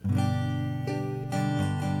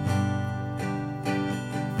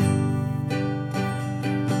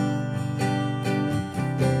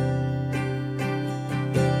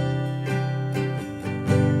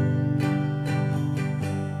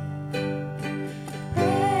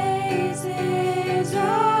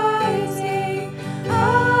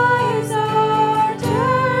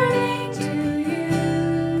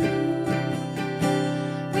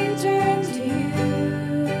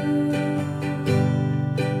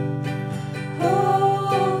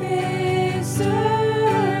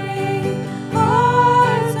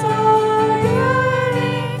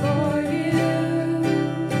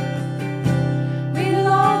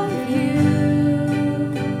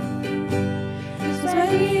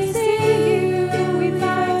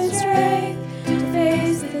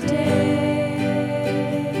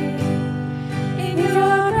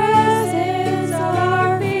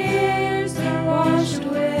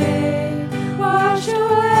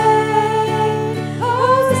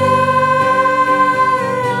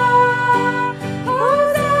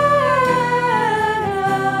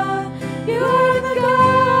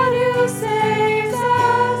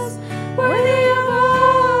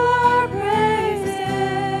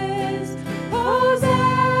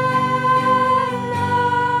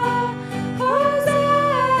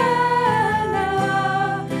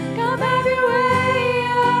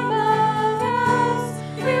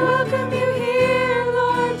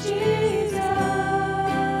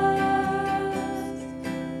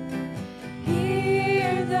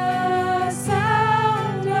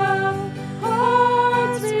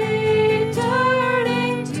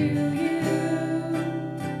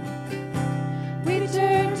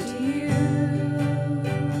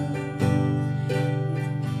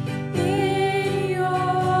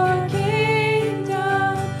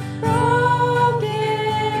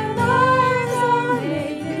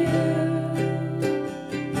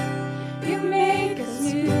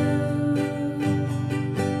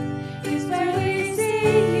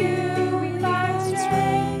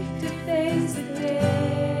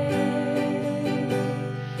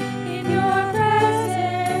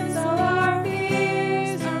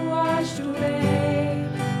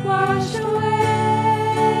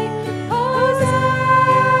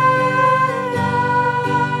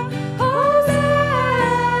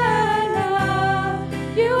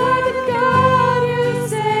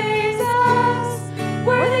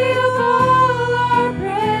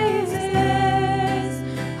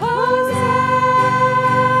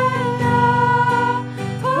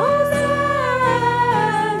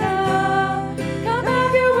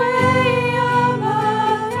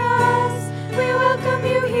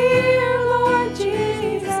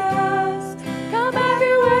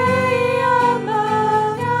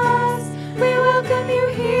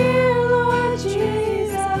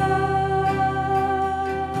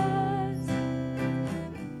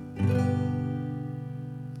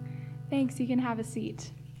Thanks, you can have a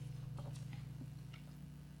seat.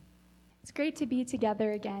 It's great to be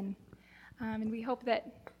together again, and we hope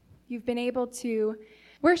that you've been able to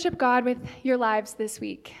worship God with your lives this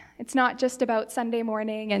week. It's not just about Sunday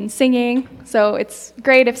morning and singing, so it's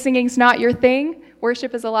great if singing's not your thing.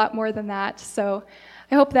 Worship is a lot more than that, so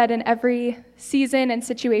I hope that in every season and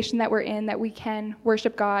situation that we're in, that we can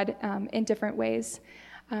worship God in different ways.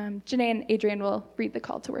 Janae and Adrian will read the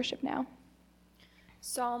call to worship now.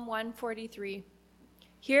 Psalm 143.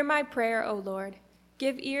 Hear my prayer, O Lord.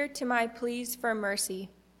 Give ear to my pleas for mercy.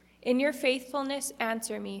 In your faithfulness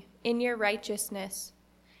answer me, in your righteousness.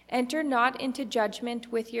 Enter not into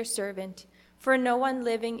judgment with your servant, for no one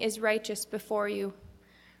living is righteous before you.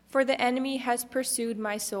 For the enemy has pursued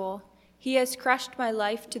my soul. He has crushed my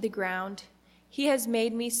life to the ground. He has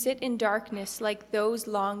made me sit in darkness like those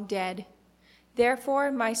long dead.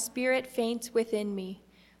 Therefore my spirit faints within me.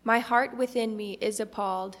 My heart within me is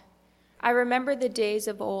appalled. I remember the days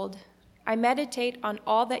of old. I meditate on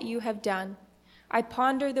all that you have done. I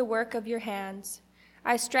ponder the work of your hands.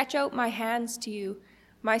 I stretch out my hands to you.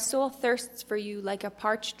 My soul thirsts for you like a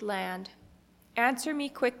parched land. Answer me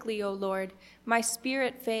quickly, O Lord. My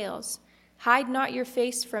spirit fails. Hide not your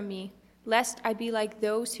face from me, lest I be like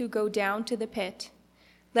those who go down to the pit.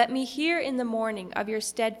 Let me hear in the morning of your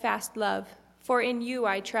steadfast love, for in you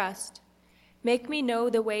I trust. Make me know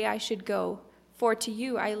the way I should go, for to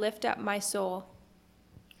you I lift up my soul.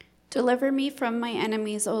 Deliver me from my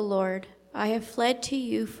enemies, O Lord. I have fled to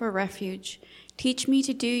you for refuge. Teach me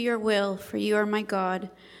to do your will, for you are my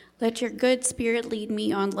God. Let your good spirit lead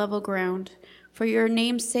me on level ground. For your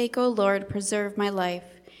name's sake, O Lord, preserve my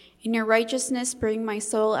life. In your righteousness bring my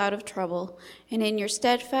soul out of trouble, and in your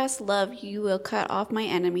steadfast love you will cut off my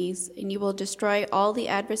enemies, and you will destroy all the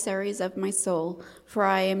adversaries of my soul, for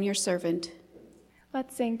I am your servant.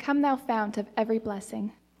 Let's sing, Come Thou Fount of Every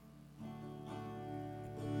Blessing.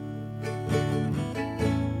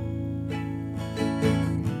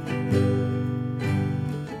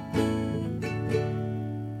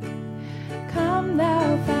 Come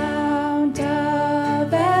Thou Fount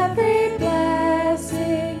of every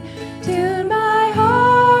blessing, tune my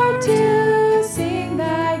heart to sing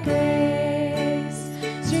thy grace.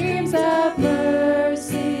 Streams of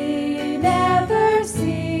mercy never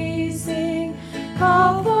ceasing,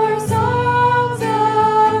 call for songs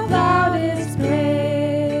of loudest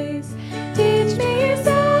praise. Teach me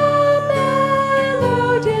some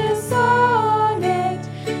melodious sonnet,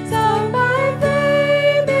 sung by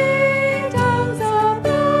flaming tongues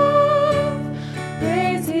above.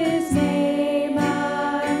 Praise his name,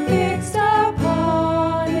 I'm fixed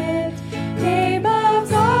upon it, name of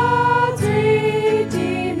God's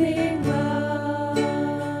redeeming love.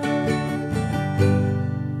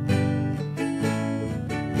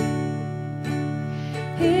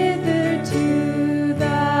 Hitherto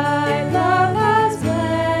thy love has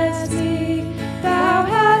blessed me, thou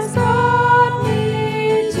hast brought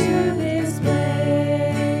me to this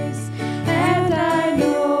place, and I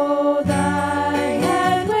know thy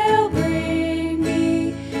hand will bring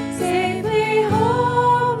me safely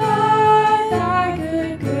home by thy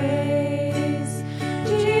good grace.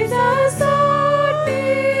 Jesus sought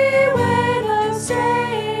me when a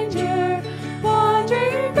stranger,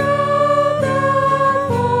 wandering from the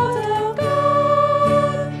fold of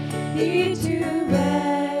God. He to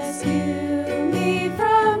rescue me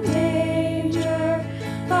from danger,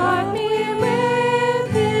 bought me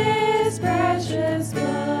with his precious blood.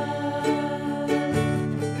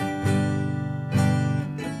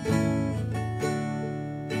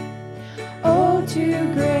 Oh,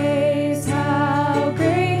 to grace, how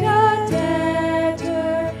great a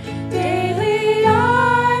debtor daily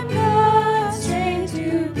I'm constrained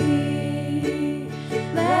to be.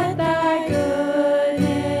 Let thy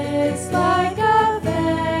goodness like a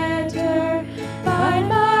fetter bind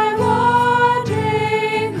my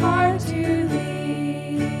wandering heart to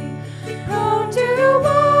thee. Prone to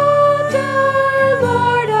wander,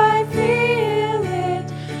 Lord, I feel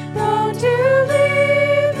it, prone to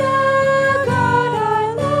leave the God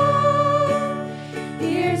I love.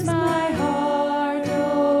 Here's my heart,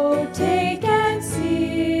 oh, take and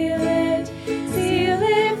seal it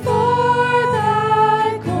for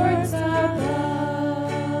thy courts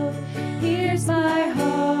above. Here's my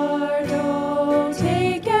heart, oh,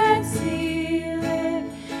 take and seal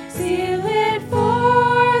it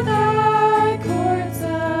for thy courts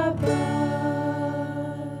above.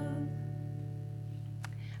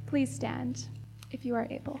 Please stand if you are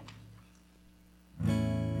able.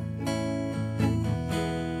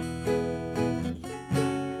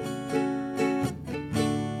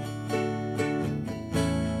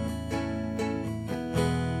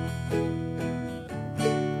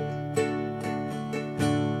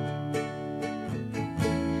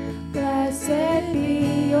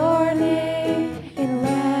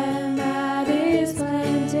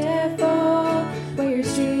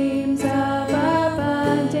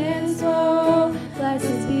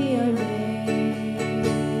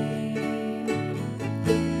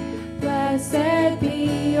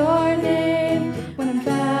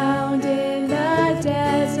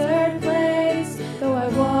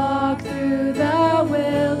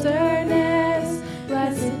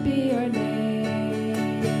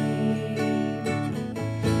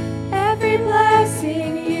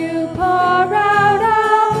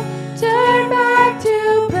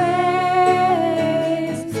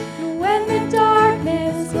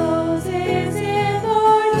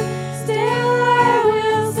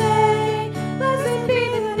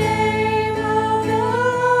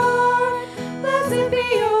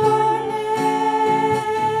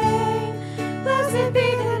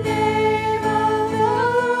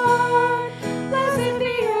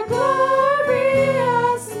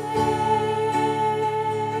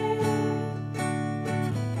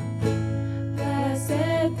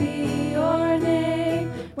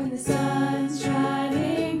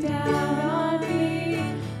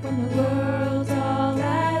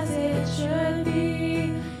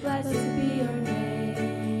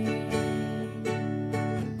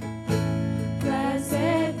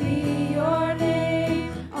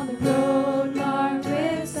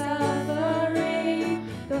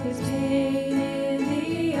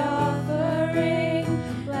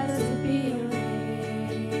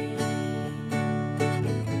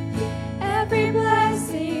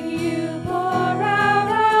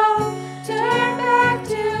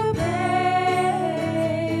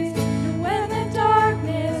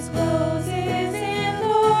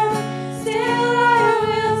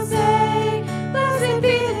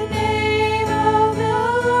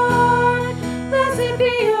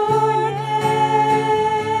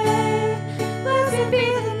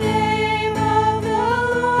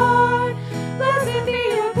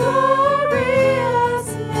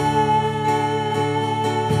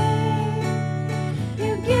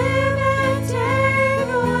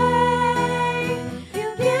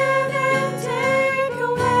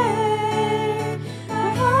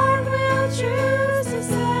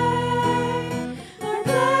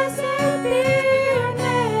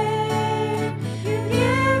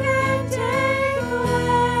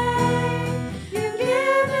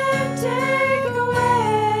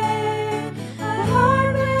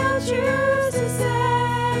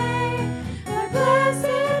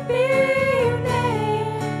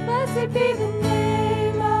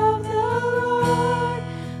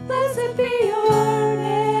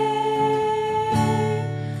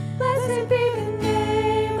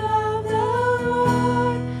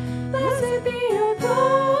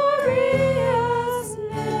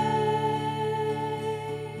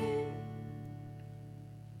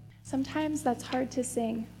 that's hard to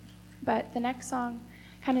sing. But the next song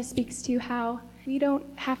kind of speaks to how we don't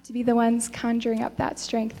have to be the ones conjuring up that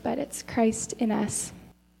strength, but it's Christ in us.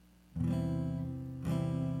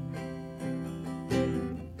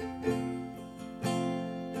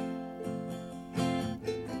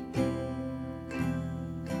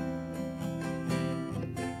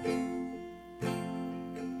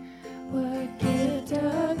 What gift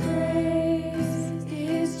of grace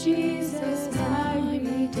is Jesus my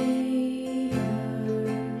Redeemer?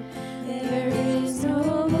 There is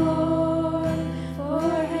no more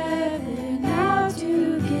for heaven now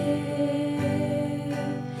to give.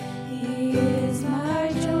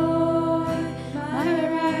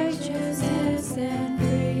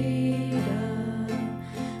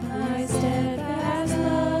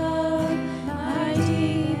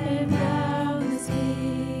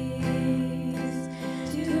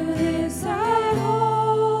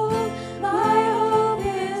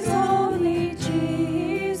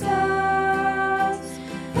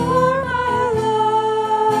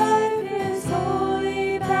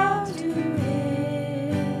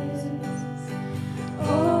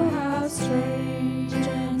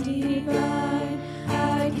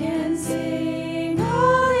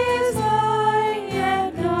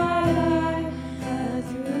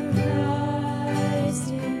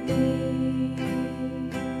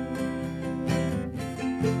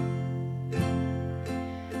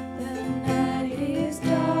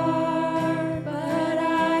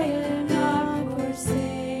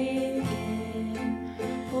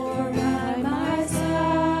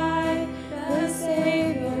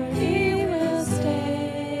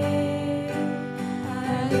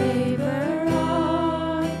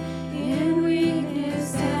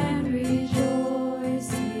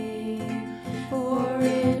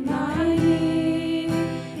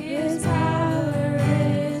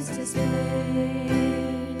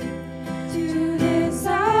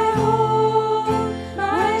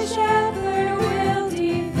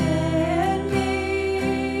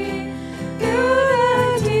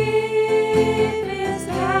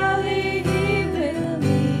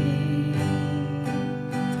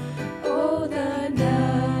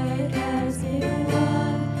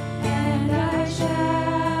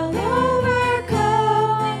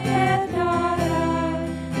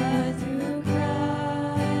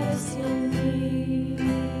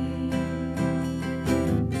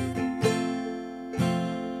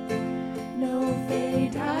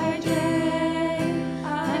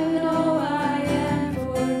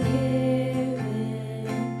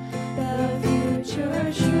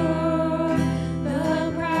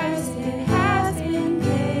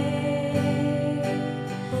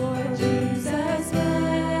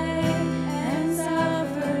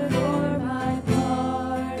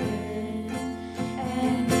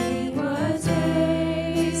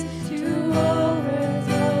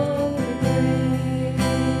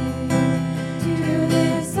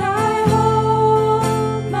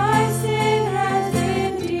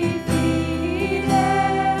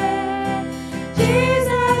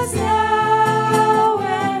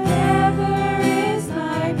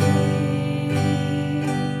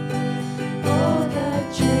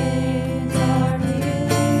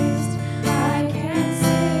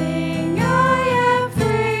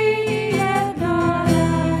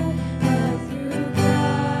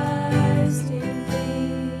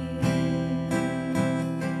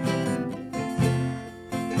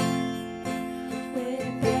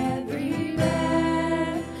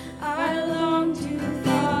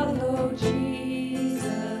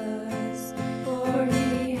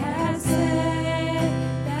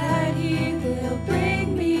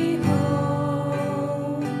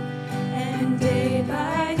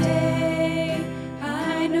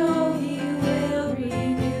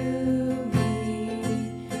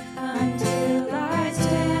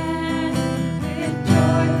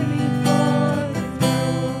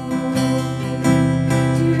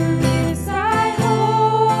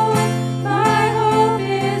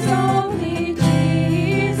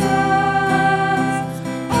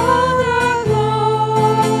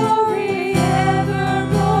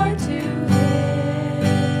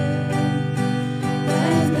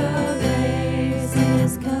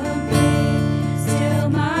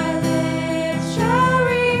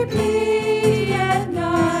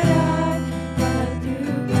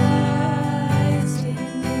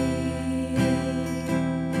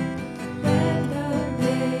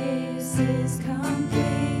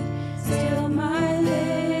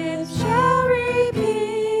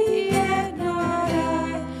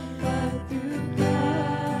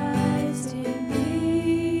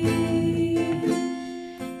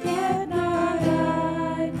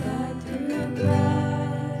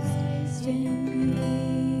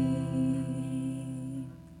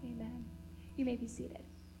 may be seated.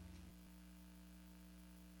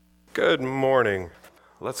 Good morning.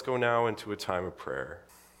 Let's go now into a time of prayer.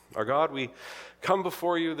 Our God, we come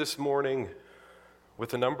before you this morning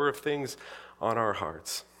with a number of things on our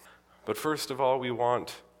hearts. But first of all, we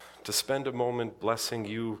want to spend a moment blessing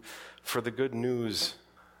you for the good news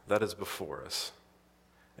that is before us,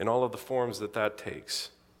 in all of the forms that that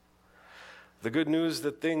takes. The good news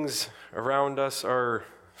that things around us are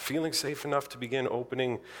feeling safe enough to begin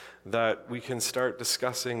opening, that we can start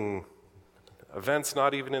discussing events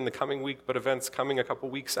not even in the coming week, but events coming a couple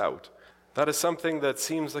weeks out. That is something that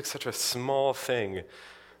seems like such a small thing,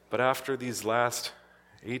 but after these last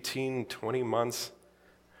 18, 20 months,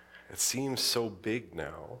 it seems so big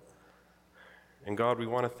now. And God, we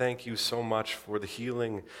want to thank you so much for the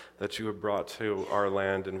healing that you have brought to our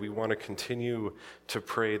land, and we want to continue to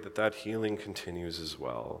pray that that healing continues as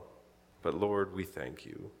well. But Lord, we thank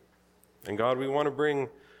you. And God, we want to bring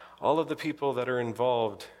all of the people that are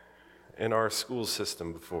involved in our school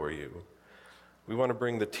system before you. We want to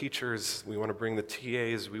bring the teachers, we want to bring the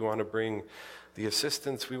TAs, we want to bring the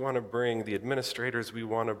assistants, we want to bring the administrators, we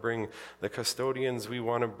want to bring the custodians, we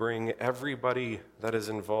want to bring everybody that is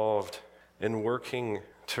involved in working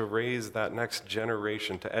to raise that next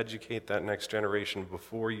generation, to educate that next generation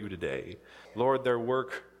before you today. Lord, their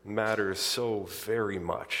work matters so very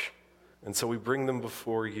much. And so we bring them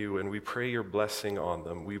before you and we pray your blessing on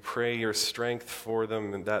them. We pray your strength for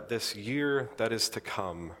them, and that this year that is to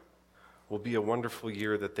come will be a wonderful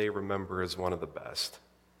year that they remember as one of the best.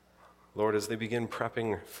 Lord, as they begin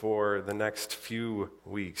prepping for the next few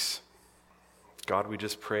weeks, God, we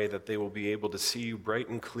just pray that they will be able to see you bright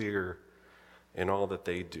and clear in all that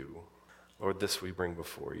they do. Lord, this we bring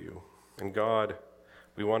before you. And God,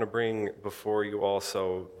 we want to bring before you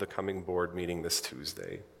also the coming board meeting this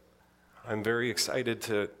Tuesday. I'm very excited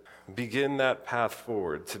to begin that path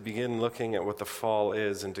forward, to begin looking at what the fall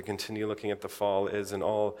is and to continue looking at the fall is and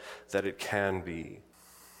all that it can be.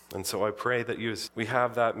 And so I pray that as we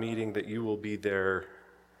have that meeting, that you will be there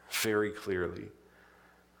very clearly,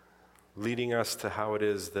 leading us to how it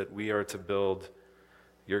is that we are to build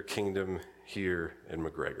your kingdom here in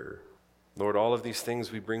McGregor. Lord, all of these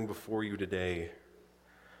things we bring before you today,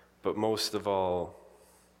 but most of all,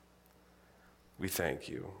 we thank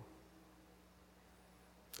you.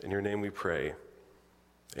 In your name we pray.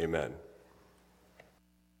 Amen.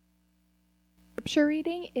 Scripture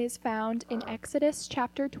reading is found in Exodus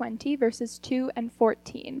chapter 20, verses 2 and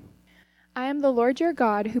 14. I am the Lord your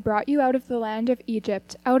God who brought you out of the land of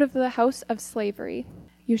Egypt, out of the house of slavery.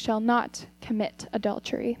 You shall not commit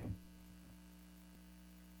adultery.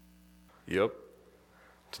 Yep.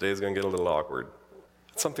 Today's going to get a little awkward.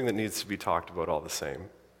 It's something that needs to be talked about all the same.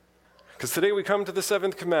 Because today we come to the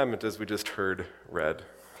seventh commandment, as we just heard read.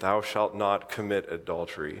 Thou shalt not commit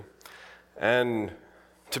adultery. And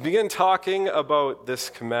to begin talking about this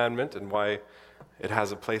commandment and why it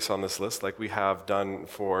has a place on this list, like we have done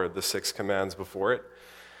for the 6 commands before it,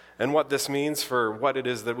 and what this means for what it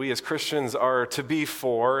is that we as Christians are to be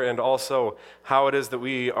for, and also how it is that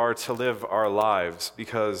we are to live our lives.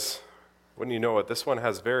 Because, wouldn't you know it, this one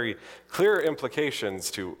has very clear implications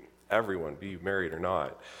to everyone, be you married or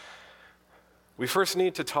not. We first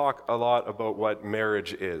need to talk a lot about what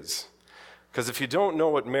marriage is. Because if you don't know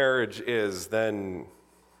what marriage is, then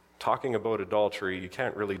talking about adultery, you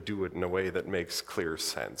can't really do it in a way that makes clear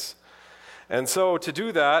sense. And so to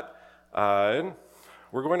do that,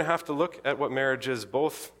 we're going to have to look at what marriage is,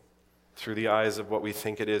 both through the eyes of what we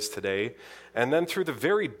think it is today, and then through the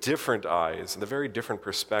very different eyes, the very different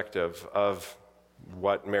perspective of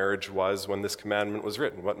what marriage was when this commandment was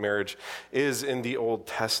written, what marriage is in the Old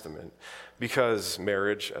Testament. Because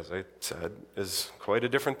marriage, as I said, is quite a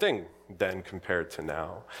different thing than compared to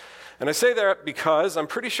now. And I say that because I'm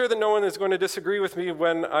pretty sure that no one is going to disagree with me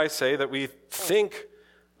when I say that we think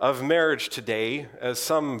of marriage today as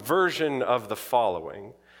some version of the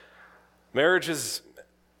following. Marriage is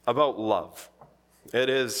about love. It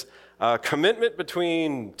is a commitment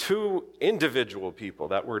between two individual people.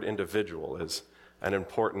 That word individual is an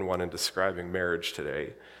important one in describing marriage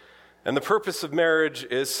today. And the purpose of marriage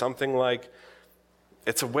is something like,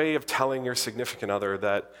 it's a way of telling your significant other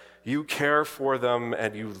that you care for them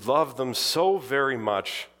and you love them so very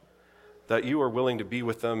much that you are willing to be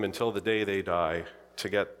with them until the day they die to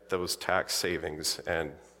get those tax savings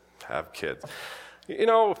and have kids. You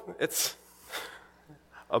know, it's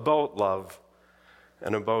about love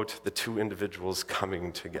and about the two individuals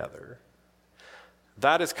coming together.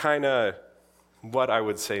 That is kind of what I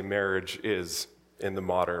would say marriage is in the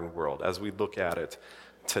modern world as we look at it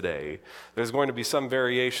today. There's going to be some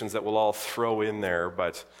variations that we'll all throw in there,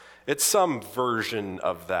 but It's some version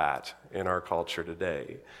of that in our culture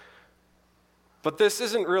today. But this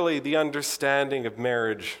isn't really the understanding of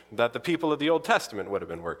marriage that the people of the Old Testament would have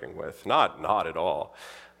been working with. Not at all.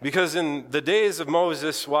 Because in the days of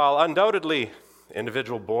Moses, while undoubtedly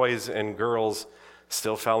individual boys and girls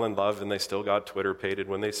still fell in love and they still got Twitter-pated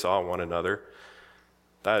when they saw one another,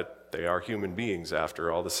 that they are human beings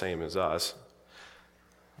after all, the same as us,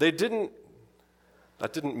 that didn't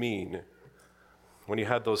mean, when you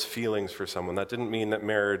had those feelings for someone, that didn't mean that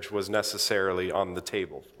marriage was necessarily on the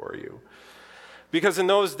table for you. Because in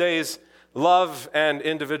those days, love and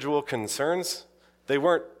individual concerns, they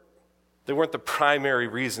weren't the primary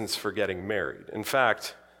reasons for getting married. In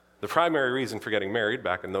fact, the primary reason for getting married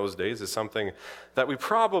back in those days is something that we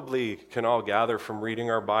probably can all gather from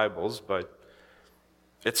reading our Bibles, but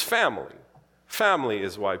it's family. Family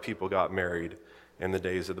is why people got married in the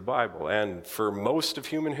days of the Bible, and for most of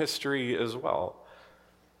human history as well.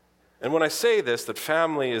 And when I say this, that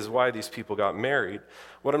family is why these people got married,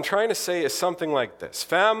 what I'm trying to say is something like this.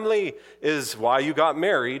 Family is why you got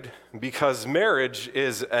married, because marriage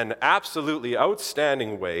is an absolutely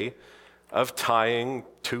outstanding way of tying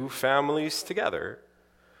two families together.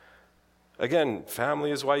 Again,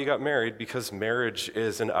 family is why you got married, because marriage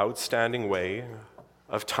is an outstanding way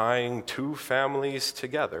of tying two families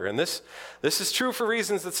together. And this is true for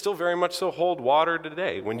reasons that still very much so hold water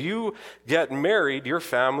today. When you get married, your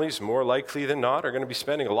families, more likely than not, are going to be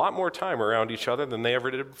spending a lot more time around each other than they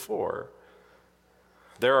ever did before.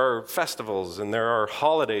 There are festivals and there are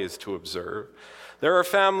holidays to observe. There are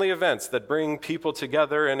family events that bring people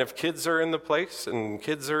together, and if kids are in the place and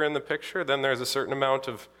kids are in the picture, then there's a certain amount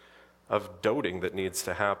of doting that needs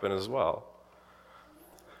to happen as well.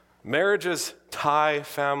 Marriages tie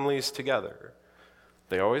families together.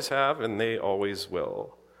 They always have, and they always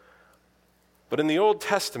will. But in the Old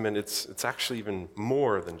Testament, it's actually even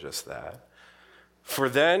more than just that. For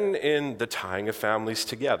then, in the tying of families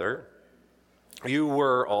together, you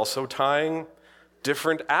were also tying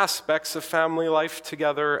different aspects of family life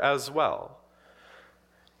together as well.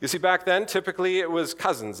 You see, back then, typically it was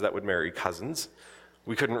cousins that would marry cousins.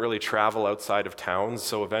 We couldn't really travel outside of towns,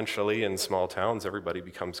 so eventually in small towns, everybody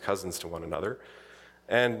becomes cousins to one another.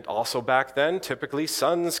 And also back then, typically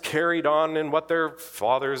sons carried on in what their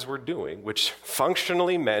fathers were doing, which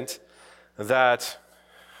functionally meant that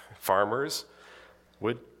farmers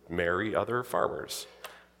would marry other farmers,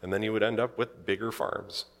 and then you would end up with bigger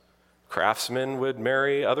farms. Craftsmen would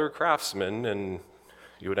marry other craftsmen, and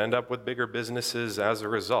you would end up with bigger businesses as a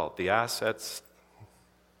result. The assets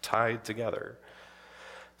tied together.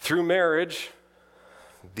 Through marriage,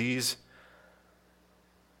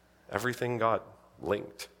 everything got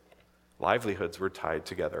linked. Livelihoods were tied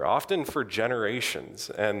together, often for generations.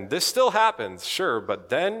 And this still happens, sure, but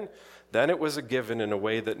then it was a given in a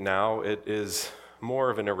way that now it is more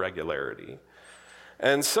of an irregularity.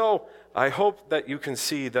 And so I hope that you can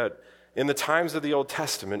see that in the times of the Old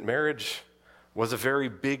Testament, marriage was a very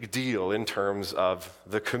big deal in terms of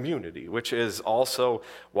the community, which is also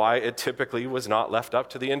why it typically was not left up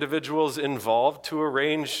to the individuals involved to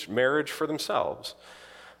arrange marriage for themselves.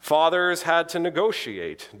 Fathers had to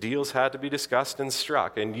negotiate. Deals had to be discussed and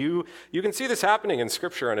struck. And you can see this happening in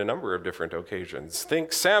Scripture on a number of different occasions.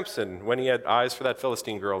 Think Samson, when he had eyes for that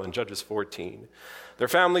Philistine girl in Judges 14. Their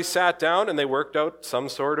families sat down and they worked out some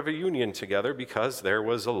sort of a union together because there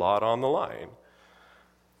was a lot on the line.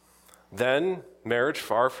 Then, marriage,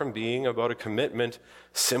 far from being about a commitment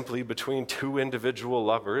simply between two individual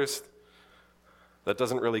lovers, that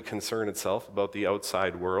doesn't really concern itself about the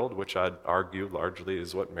outside world, which I'd argue largely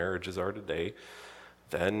is what marriages are today.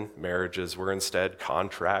 Then marriages were instead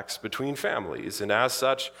contracts between families, and as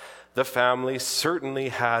such, the family certainly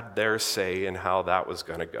had their say in how that was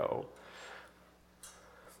going to go.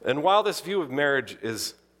 And while this view of marriage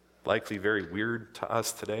is likely very weird to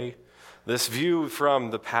us today, this view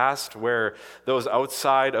from the past where those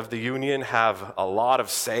outside of the union have a lot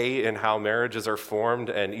of say in how marriages are formed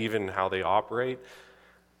and even how they operate,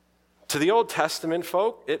 to the Old Testament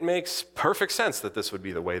folk, it makes perfect sense that this would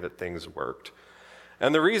be the way that things worked.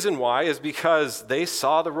 And the reason why is because they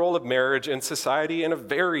saw the role of marriage in society in a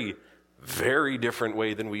very, very different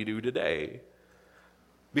way than we do today.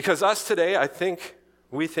 Because us today, I think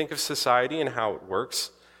we think of society and how it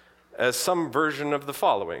works as some version of the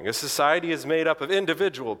following. A society is made up of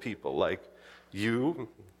individual people like you,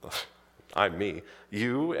 I'm me,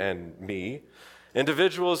 you and me,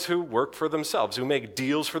 individuals who work for themselves, who make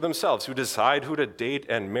deals for themselves, who decide who to date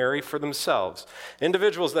and marry for themselves,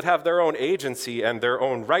 individuals that have their own agency and their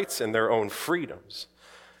own rights and their own freedoms.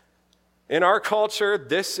 In our culture,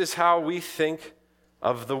 this is how we think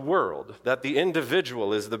of the world, that the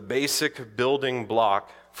individual is the basic building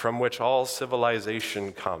block from which all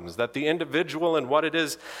civilization comes, that the individual and what it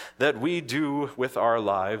is that we do with our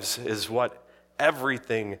lives is what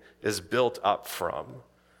everything is built up from.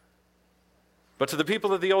 But to the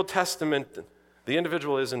people of the Old Testament, the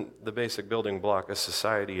individual isn't the basic building block of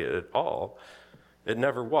society at all. It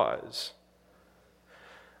never was.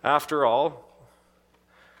 After all,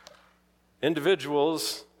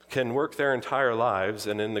 individuals can work their entire lives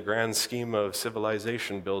and in the grand scheme of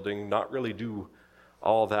civilization building not really do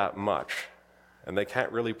all that much. And they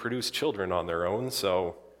can't really produce children on their own,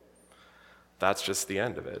 so that's just the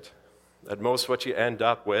end of it. At most, what you end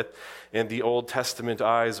up with in the Old Testament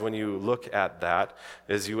eyes when you look at that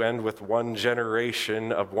is you end with one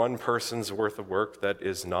generation of one person's worth of work that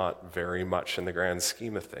is not very much in the grand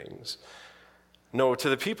scheme of things. No, to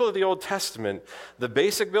the people of the Old Testament, the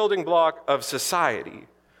basic building block of society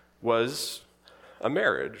was a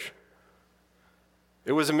marriage.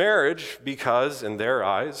 It was a marriage because, in their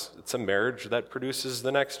eyes, it's a marriage that produces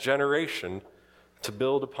the next generation to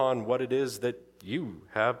build upon what it is that you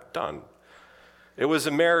have done. It was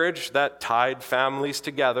a marriage that tied families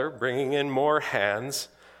together, bringing in more hands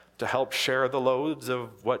to help share the loads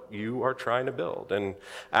of what you are trying to build. And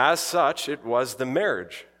as such, it was the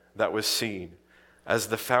marriage that was seen as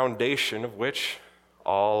the foundation of which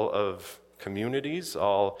all of communities,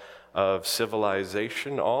 all of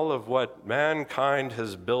civilization, all of what mankind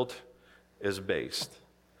has built is based.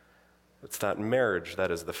 It's that marriage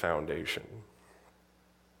that is the foundation.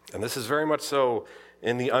 And this is very much so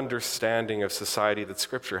in the understanding of society that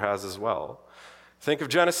Scripture has as well. Think of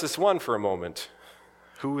Genesis 1 for a moment.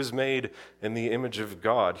 Who was made in the image of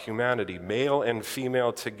God? Humanity, male and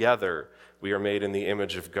female together. We are made in the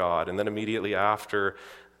image of God. And then immediately after,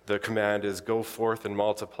 the command is go forth and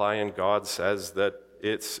multiply, and God says that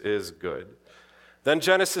it is good. Then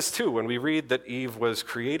Genesis 2, when we read that Eve was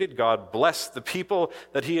created, God blessed the people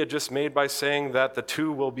that he had just made by saying that the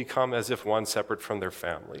two will become as if one, separate from their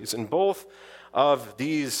families. In both of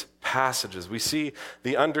these passages, we see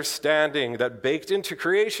the understanding that baked into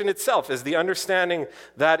creation itself is the understanding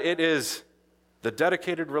that it is the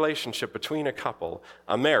dedicated relationship between a couple,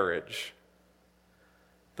 a marriage,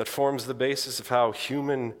 that forms the basis of how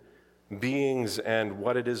human beings and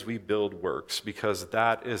what it is we build works, because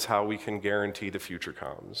that is how we can guarantee the future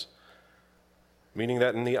comes. Meaning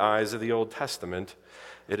that in the eyes of the Old Testament,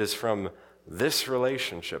 it is from this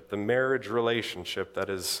relationship, the marriage relationship, that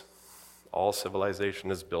is all civilization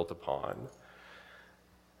is built upon.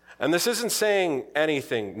 And this isn't saying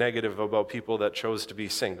anything negative about people that chose to be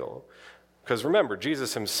single. Because remember,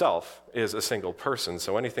 Jesus himself is a single person,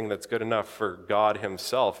 so anything that's good enough for God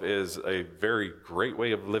himself is a very great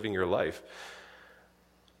way of living your life.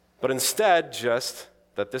 But instead, just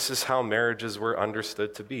that this is how marriages were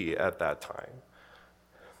understood to be at that time,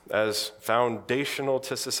 as foundational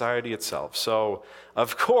to society itself. So,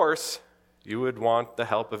 of course, you would want the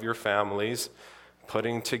help of your families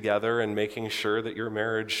putting together and making sure that your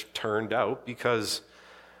marriage turned out, because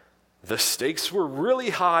the stakes were really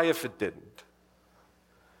high if it didn't.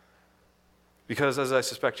 Because as I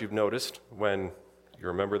suspect you've noticed, when you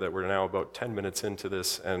remember that we're now about 10 minutes into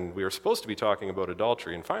this and we were supposed to be talking about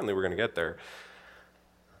adultery, and finally we're going to get there,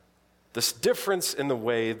 this difference in the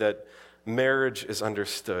way that marriage is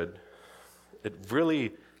understood, it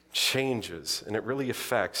really changes and it really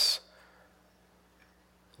affects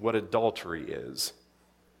what adultery is.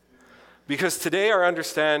 Because today our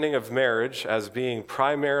understanding of marriage as being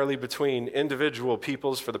primarily between individual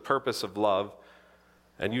peoples for the purpose of love,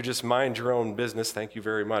 and you just mind your own business, thank you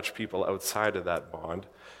very much, people outside of that bond,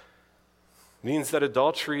 means that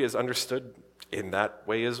adultery is understood in that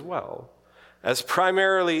way as well, as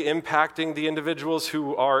primarily impacting the individuals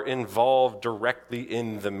who are involved directly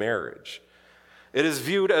in the marriage. It is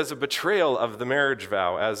viewed as a betrayal of the marriage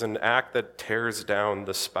vow, as an act that tears down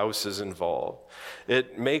the spouses involved.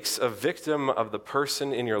 It makes a victim of the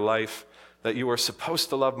person in your life that you are supposed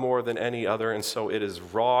to love more than any other, and so it is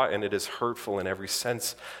raw and it is hurtful in every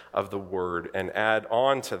sense of the word. And add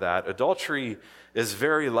on to that, adultery is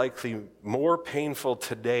very likely more painful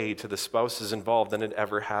today to the spouses involved than it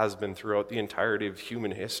ever has been throughout the entirety of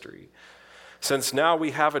human history. Since now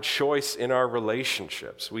we have a choice in our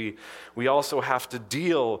relationships, we also have to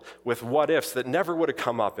deal with what-ifs that never would have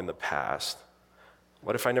come up in the past.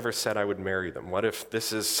 What if I never said I would marry them? What if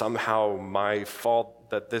this is somehow my fault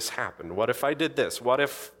that this happened? What if I did this? What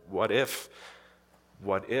if?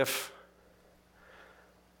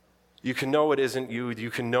 You can know it isn't you. You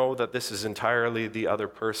can know that this is entirely the other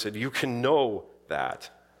person. You can know that.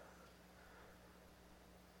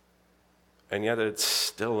 And yet it's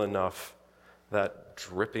still enough that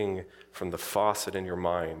dripping from the faucet in your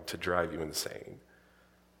mind to drive you insane.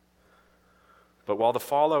 But while the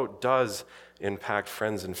fallout does impact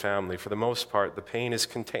friends and family, for the most part, the pain is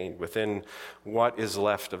contained within what is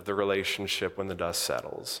left of the relationship when the dust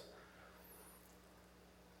settles.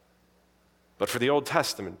 But for the Old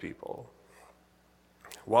Testament people,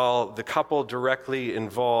 while the couple directly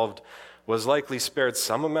involved was likely spared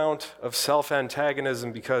some amount of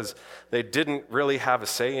self-antagonism because they didn't really have a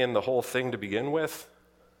say in the whole thing to begin with,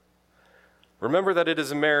 remember that it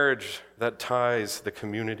is a marriage that ties the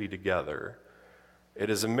community together.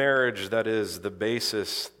 It is a marriage that is the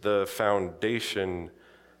basis, the foundation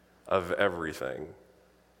of everything.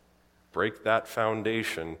 Break that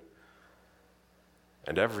foundation,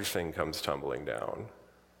 and everything comes tumbling down.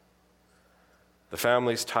 The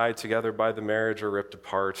families tied together by the marriage are ripped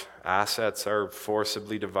apart. Assets are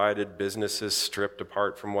forcibly divided. Businesses stripped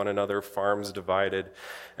apart from one another. Farms divided.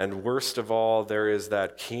 And worst of all, there is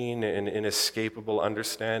that keen and inescapable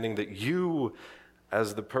understanding that you,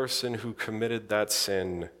 as the person who committed that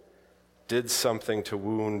sin, did something to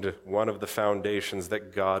wound one of the foundations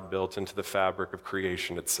that God built into the fabric of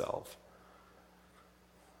creation itself.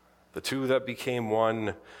 The two that became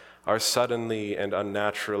one are suddenly and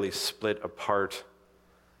unnaturally split apart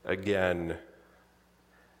again,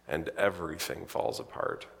 and everything falls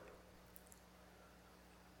apart.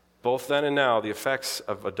 Both then and now, the effects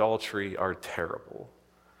of adultery are terrible.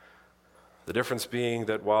 The difference being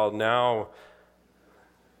that while now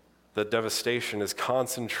the devastation is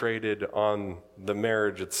concentrated on the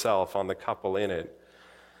marriage itself, on the couple in it,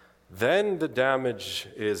 then the damage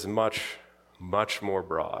is much, much more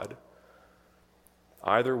broad.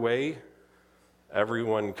 Either way,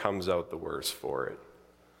 everyone comes out the worse for it.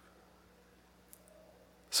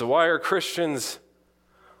 So why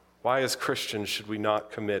as Christians should we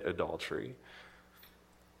not commit adultery?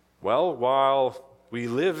 Well, while we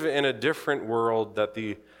live in a different world that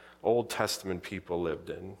the Old Testament people lived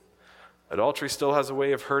in, adultery still has a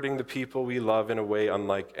way of hurting the people we love in a way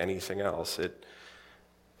unlike anything else. It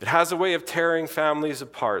has a way of tearing families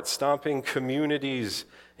apart, stomping communities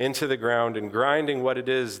into the ground, and grinding what it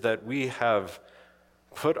is that we have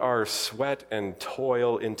put our sweat and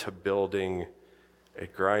toil into building.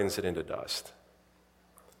 It grinds it into dust.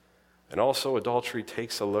 And also, adultery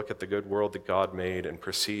takes a look at the good world that God made and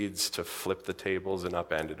proceeds to flip the tables and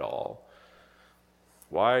upend it all.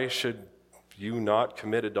 Why should you not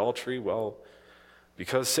commit adultery? Well,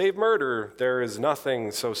 because save murder, there is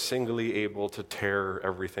nothing so singly able to tear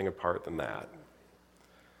everything apart than that.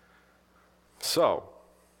 So,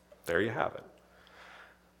 there you have it.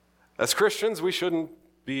 As Christians, we shouldn't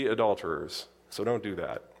be adulterers, so don't do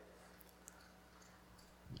that.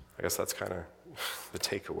 I guess that's kind of the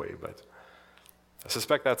takeaway, but I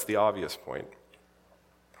suspect that's the obvious point.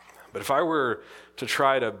 But if I were to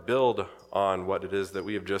try to build on what it is that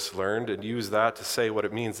we have just learned and use that to say what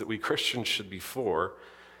it means that we Christians should be for,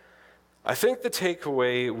 I think the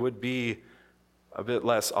takeaway would be a bit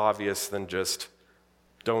less obvious than just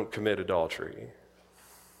don't commit adultery.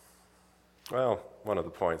 Well, one of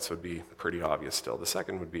the points would be pretty obvious still. The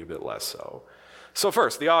second would be a bit less so. So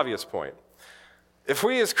first, the obvious point. If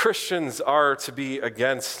we as Christians are to be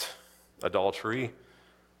against adultery,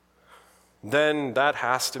 then that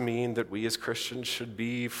has to mean that we as Christians should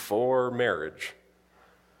be for marriage.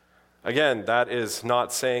 Again, that is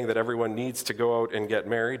not saying that everyone needs to go out and get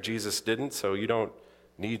married. Jesus didn't, so you don't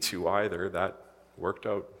need to either. That worked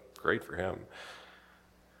out great for him.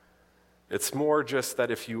 It's more just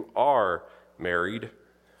that if you are married,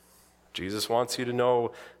 Jesus wants you to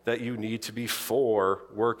know that you need to be for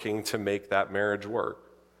working to make that marriage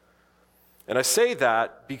work. And I say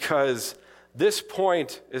that because this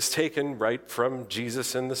point is taken right from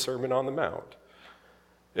Jesus in the Sermon on the Mount.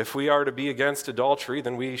 If we are to be against adultery,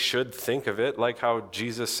 then we should think of it like how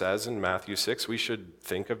Jesus says in Matthew 6, we should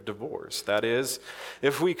think of divorce. That is,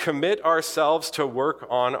 if we commit ourselves to work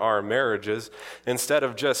on our marriages instead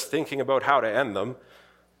of just thinking about how to end them,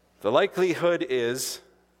 the likelihood is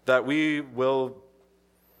that we will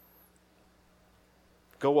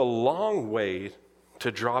go a long way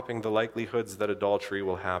to dropping the likelihoods that adultery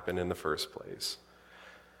will happen in the first place.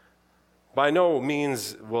 By no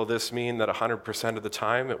means will this mean that 100% of the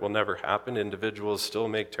time it will never happen. Individuals still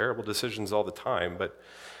make terrible decisions all the time, but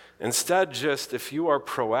instead just if you are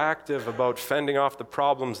proactive about fending off the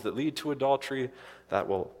problems that lead to adultery, that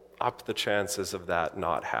will up the chances of that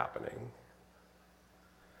not happening.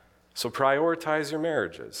 So prioritize your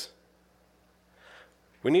marriages.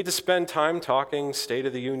 We need to spend time talking State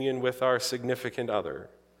of the Union with our significant other.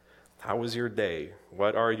 How was your day?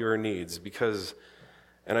 What are your needs? Because,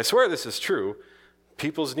 and I swear this is true,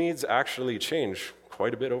 people's needs actually change quite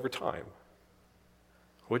quite a bit over time.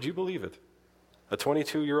 Would you believe it? A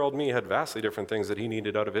 22-year-old me had vastly different things that he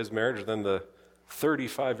needed out of his marriage than the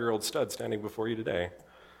 35-year-old stud standing before you today.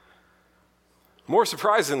 More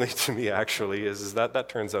surprisingly to me, actually, is that that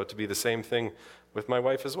turns out to be the same thing with my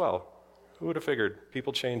wife as well. Who would have figured?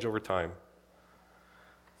 People change over time.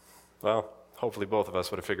 Well, hopefully both of us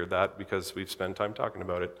would have figured that because we've spent time talking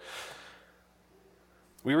about it.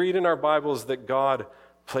 We read in our Bibles that God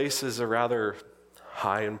places a rather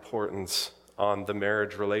high importance on the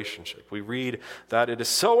marriage relationship. We read that it is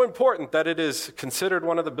so important that it is considered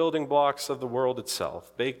one of the building blocks of the world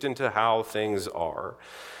itself, baked into how things are.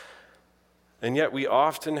 And yet we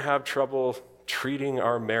often have trouble treating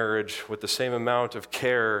our marriage with the same amount of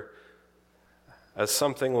care as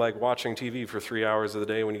something like watching TV for 3 hours of the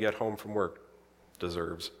day when you get home from work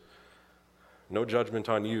deserves. No judgment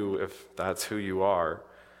on you if that's who you are,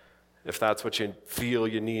 if that's what you feel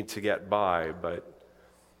you need to get by, but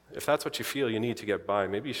if that's what you feel you need to get by,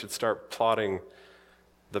 maybe you should start plotting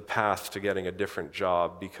the path to getting a different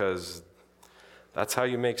job, because that's how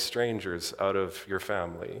you make strangers out of your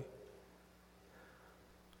family.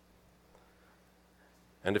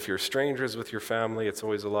 And if you're strangers with your family, it's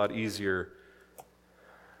always a lot easier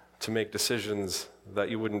to make decisions that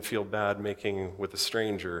you wouldn't feel bad making with a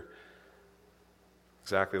stranger,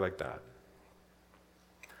 exactly like that.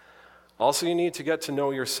 Also, you need to get to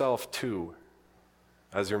know yourself too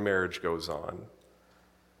as your marriage goes on.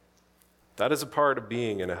 That is a part of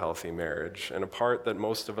being in a healthy marriage, and a part that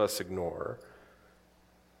most of us ignore.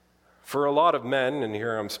 For a lot of men, and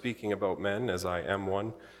here I'm speaking about men as I am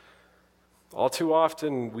one, all too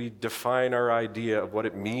often we define our idea of what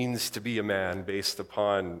it means to be a man based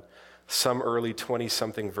upon some early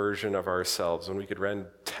 20-something version of ourselves when we could run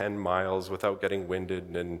 10 miles without getting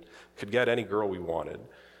winded and could get any girl we wanted.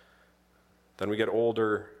 Then we get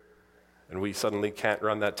older and we suddenly can't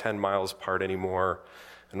run that 10 miles part anymore,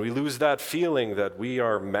 and we lose that feeling that we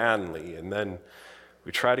are manly, and then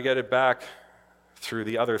we try to get it back through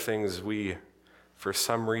the other things we, for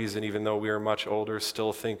some reason, even though we are much older,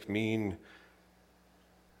 still think mean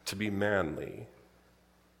to be manly.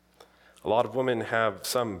 A lot of women have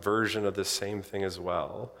some version of this same thing as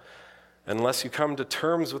well. Unless you come to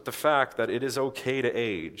terms with the fact that it is okay to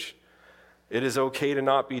age, it is okay to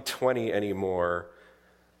not be 20 anymore,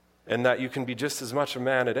 and that you can be just as much a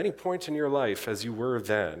man at any point in your life as you were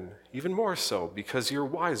then, even more so because you're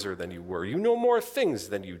wiser than you were. You know more things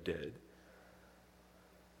than you did.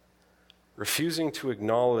 Refusing to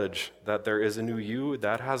acknowledge that there is a new you,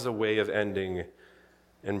 that has a way of ending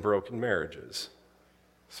in broken marriages.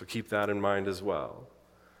 So keep that in mind as well.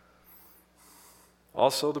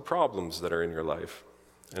 Also, the problems that are in your life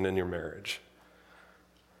and in your marriage.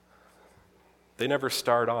 They never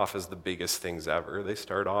start off as the biggest things ever. They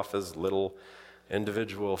start off as little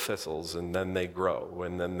individual thistles, and then they grow,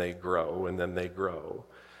 and then they grow, and then they grow.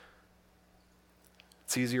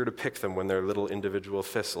 It's easier to pick them when they're little individual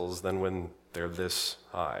thistles than when they're this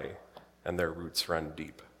high and their roots run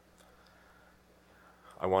deep.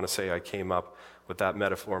 I want to say I came up with that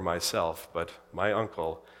metaphor myself, but my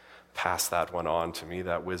uncle passed that one on to me,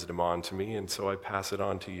 that wisdom on to me, and so I pass it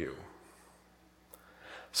on to you.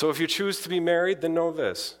 So if you choose to be married, then know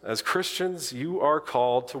this. As Christians, you are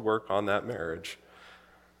called to work on that marriage.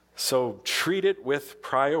 So treat it with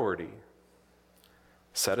priority.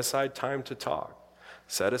 Set aside time to talk.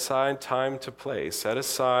 Set aside time to play. Set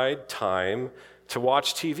aside time to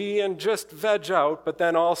watch TV and just veg out, but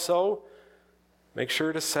then also make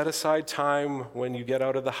sure to set aside time when you get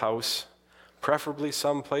out of the house, preferably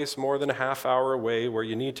someplace more than a half hour away where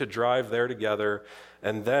you need to drive there together,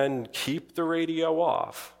 and then keep the radio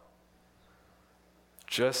off.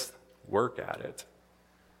 Just work at it.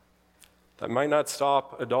 That might not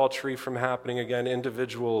stop adultery from happening again.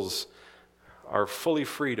 Individuals are fully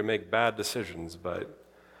free to make bad decisions, but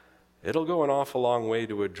it'll go an awful long way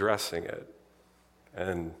to addressing it.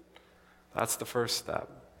 And that's the first step.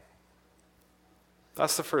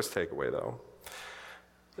 That's the first takeaway, though.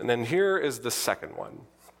 And then here is the second one.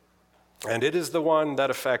 And it is the one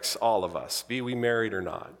that affects all of us, be we married or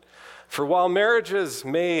not. For while marriages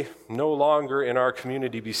may no longer in our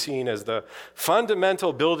community be seen as the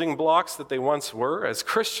fundamental building blocks that they once were, as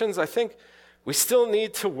Christians, I think we still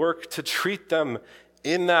need to work to treat them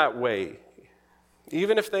in that way,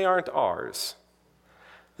 even if they aren't ours.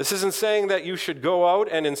 This isn't saying that you should go out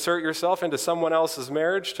and insert yourself into someone else's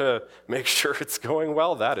marriage to make sure it's going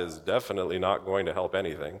well. That is definitely not going to help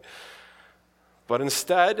anything. But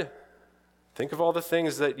instead, think of all the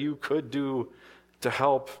things that you could do to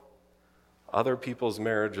help other people's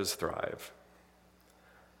marriages thrive.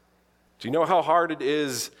 Do you know how hard it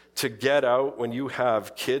is to get out when you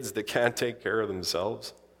have kids that can't take care of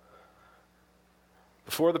themselves?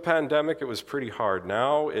 Before the pandemic, it was pretty hard.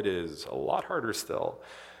 Now it is a lot harder still.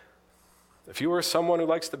 If you are someone who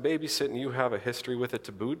likes to babysit and you have a history with it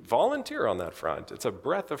to boot, volunteer on that front. It's a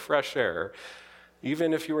breath of fresh air,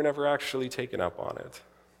 even if you were never actually taken up on it.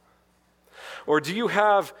 Or do you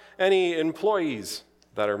have any employees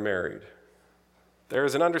that are married? There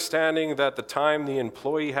is an understanding that the time the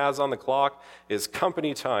employee has on the clock is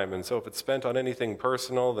company time, and so if it's spent on anything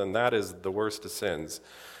personal, then that is the worst of sins.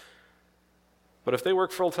 But if they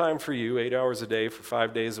work full-time for you, 8 hours a day for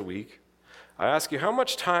 5 days a week, I ask you, how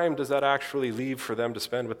much time does that actually leave for them to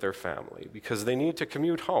spend with their family? Because they need to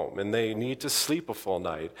commute home, and they need to sleep a full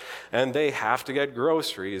night, and they have to get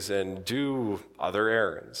groceries and do other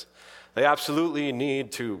errands. They absolutely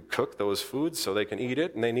need to cook those foods so they can eat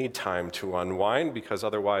it, and they need time to unwind because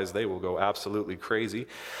otherwise they will go absolutely crazy.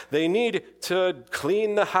 They need to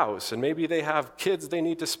clean the house, and maybe they have kids they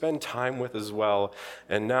need to spend time with as well.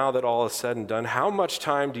 And now that all is said and done, how much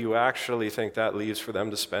time do you actually think that leaves for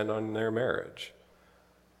them to spend on their marriage?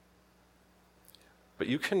 But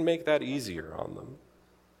you can make that easier on them.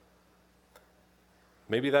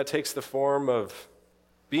 Maybe that takes the form of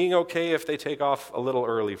being okay if they take off a little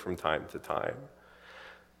early from time to time.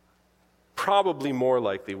 Probably more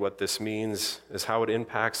likely what this means is how it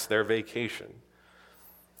impacts their vacation.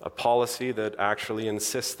 A policy that actually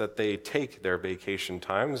insists that they take their vacation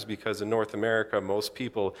times, because in North America, most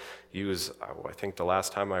people use, I think the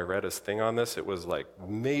last time I read a thing on this, it was like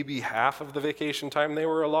maybe half of the vacation time they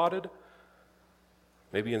were allotted.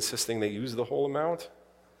 Maybe insisting they use the whole amount.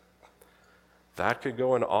 That could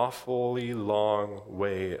go an awfully long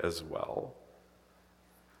way as well.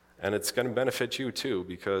 And it's going to benefit you too,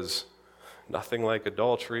 because nothing like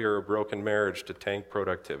adultery or a broken marriage to tank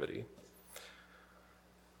productivity.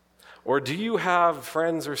 Or do you have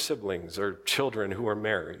friends or siblings or children who are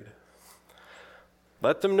married?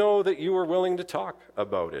 Let them know that you are willing to talk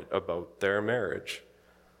about it, about their marriage.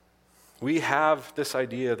 We have this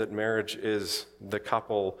idea that marriage is the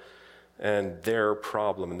couple and their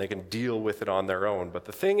problem, and they can deal with it on their own. But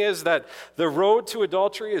the thing is that the road to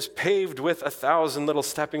adultery is paved with 1,000 little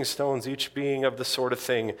stepping stones, each being of the sort of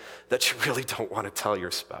thing that you really don't want to tell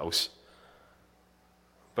your spouse.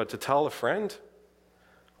 But to tell a friend,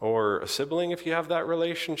 or a sibling if you have that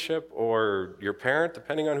relationship, or your parent,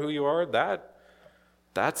 depending on who you are,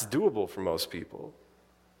 that's doable for most people.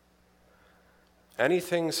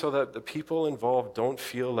 Anything so that the people involved don't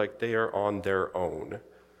feel like they are on their own.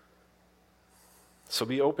 So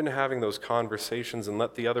be open to having those conversations and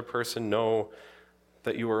let the other person know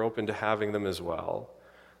that you are open to having them as well.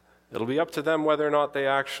 It'll be up to them whether or not they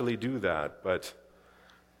actually do that, but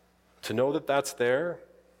to know that that's there,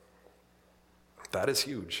 that is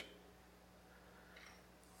huge.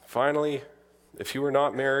 Finally, if you are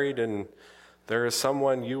not married and there is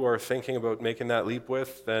someone you are thinking about making that leap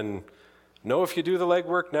with, then know if you do the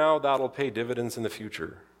legwork now, that'll pay dividends in the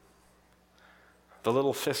future. The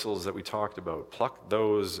little thistles that we talked about, pluck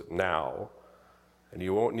those now, and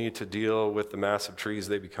you won't need to deal with the massive trees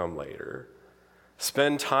they become later.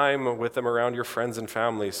 Spend time with them around your friends and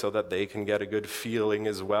family so that they can get a good feeling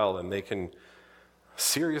as well, and they can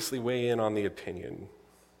seriously weigh in on the opinion.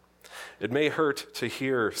 It may hurt to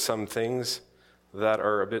hear some things that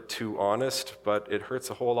are a bit too honest, but it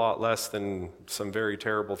hurts a whole lot less than some very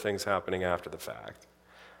terrible things happening after the fact.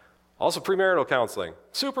 Also, premarital counseling,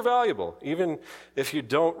 super valuable. Even if you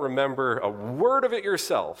don't remember a word of it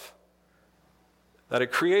yourself, that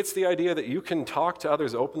it creates the idea that you can talk to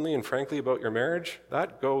others openly and frankly about your marriage,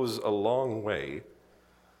 that goes a long way.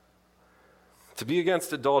 To be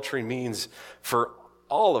against adultery means for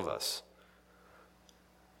all of us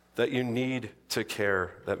that you need to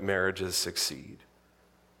care that marriages succeed.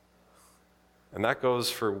 And that goes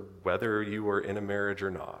for whether you are in a marriage or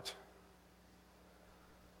not.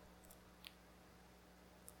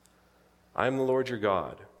 I am the Lord your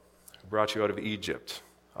God, who brought you out of Egypt,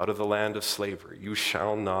 out of the land of slavery. You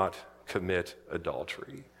shall not commit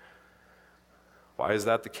adultery. Why is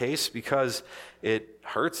that the case? Because it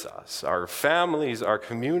hurts us, our families, our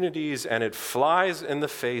communities, and it flies in the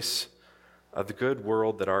face of the good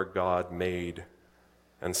world that our God made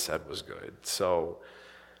and said was good. So,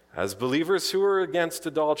 as believers who are against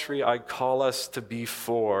adultery, I call us to be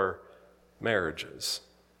for marriages.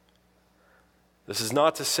 This is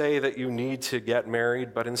not to say that you need to get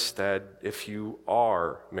married, but instead, if you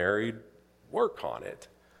are married, work on it.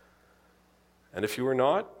 And if you are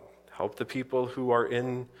not, help the people who are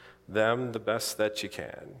in them the best that you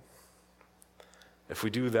can. If we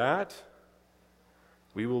do that,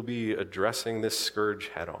 we will be addressing this scourge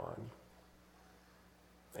head on.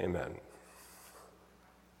 Amen.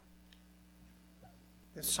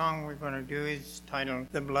 The song we're going to do is titled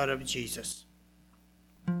The Blood of Jesus.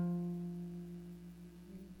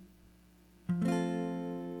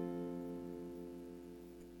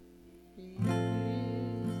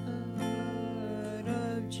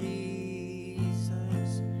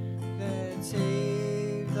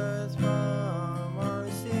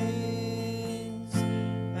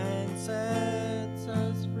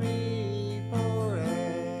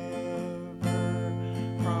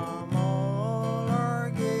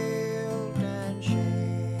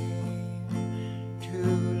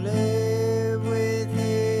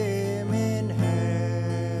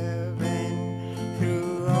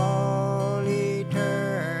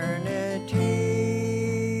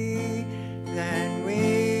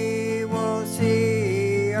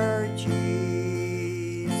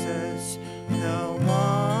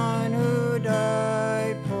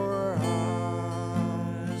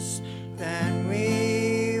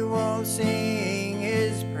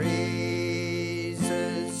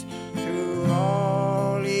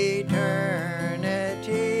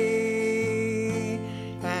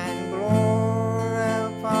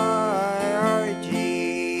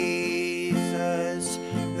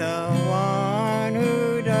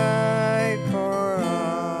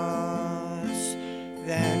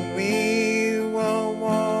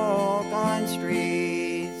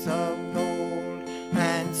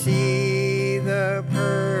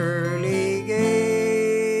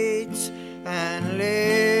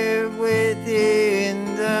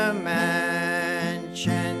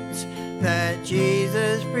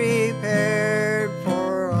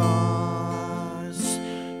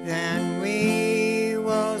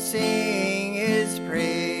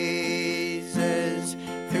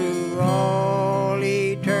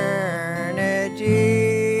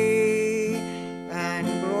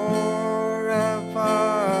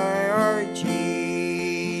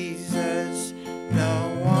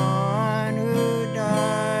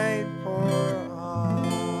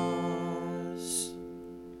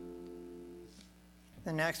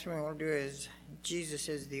 The next one we'll do is Jesus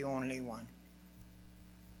is the Only One.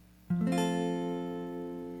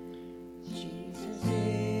 Jesus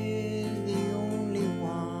is the only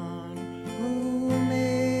one who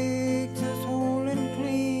makes us whole and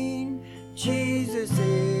clean. Jesus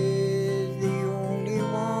is the only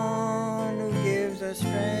one who gives us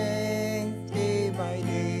strength day by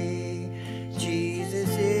day. Jesus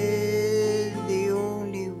is the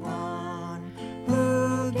only one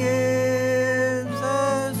who gives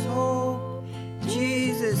us hope.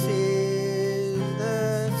 Jesus is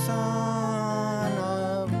the Son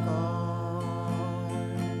of God.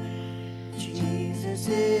 Jesus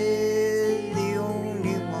is the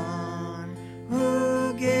only one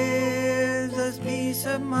who gives us peace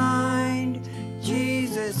of mind.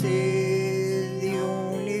 Jesus is the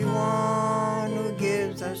only one who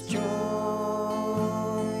gives us joy.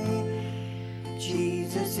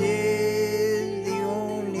 Jesus is the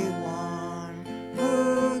only one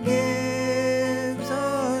who gives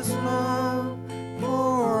us love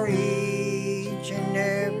for each and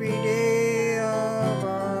every day of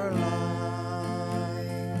our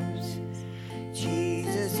lives.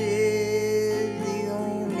 Jesus is the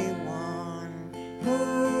only one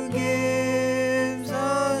who gives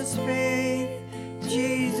us faith.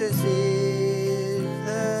 Jesus is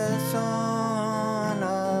the Son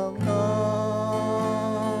of God.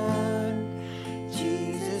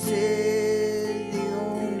 Jesus is the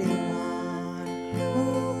only one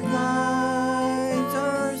who guides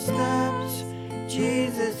our steps.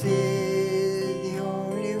 Jesus is the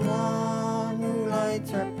only one who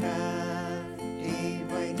lights our path day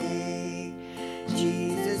by day.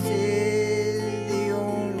 Jesus is the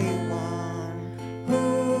only one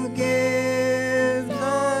who gives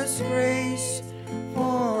us grace,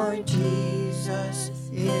 for Jesus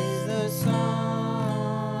is the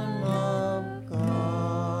Son of God.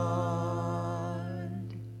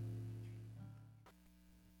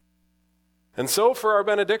 And so for our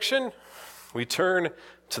benediction, we turn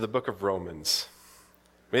to the book of Romans.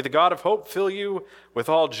 May the God of hope fill you with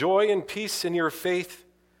all joy and peace in your faith,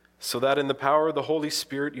 so that in the power of the Holy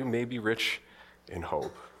Spirit you may be rich in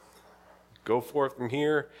hope. Go forth from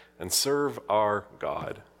here and serve our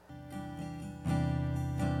God.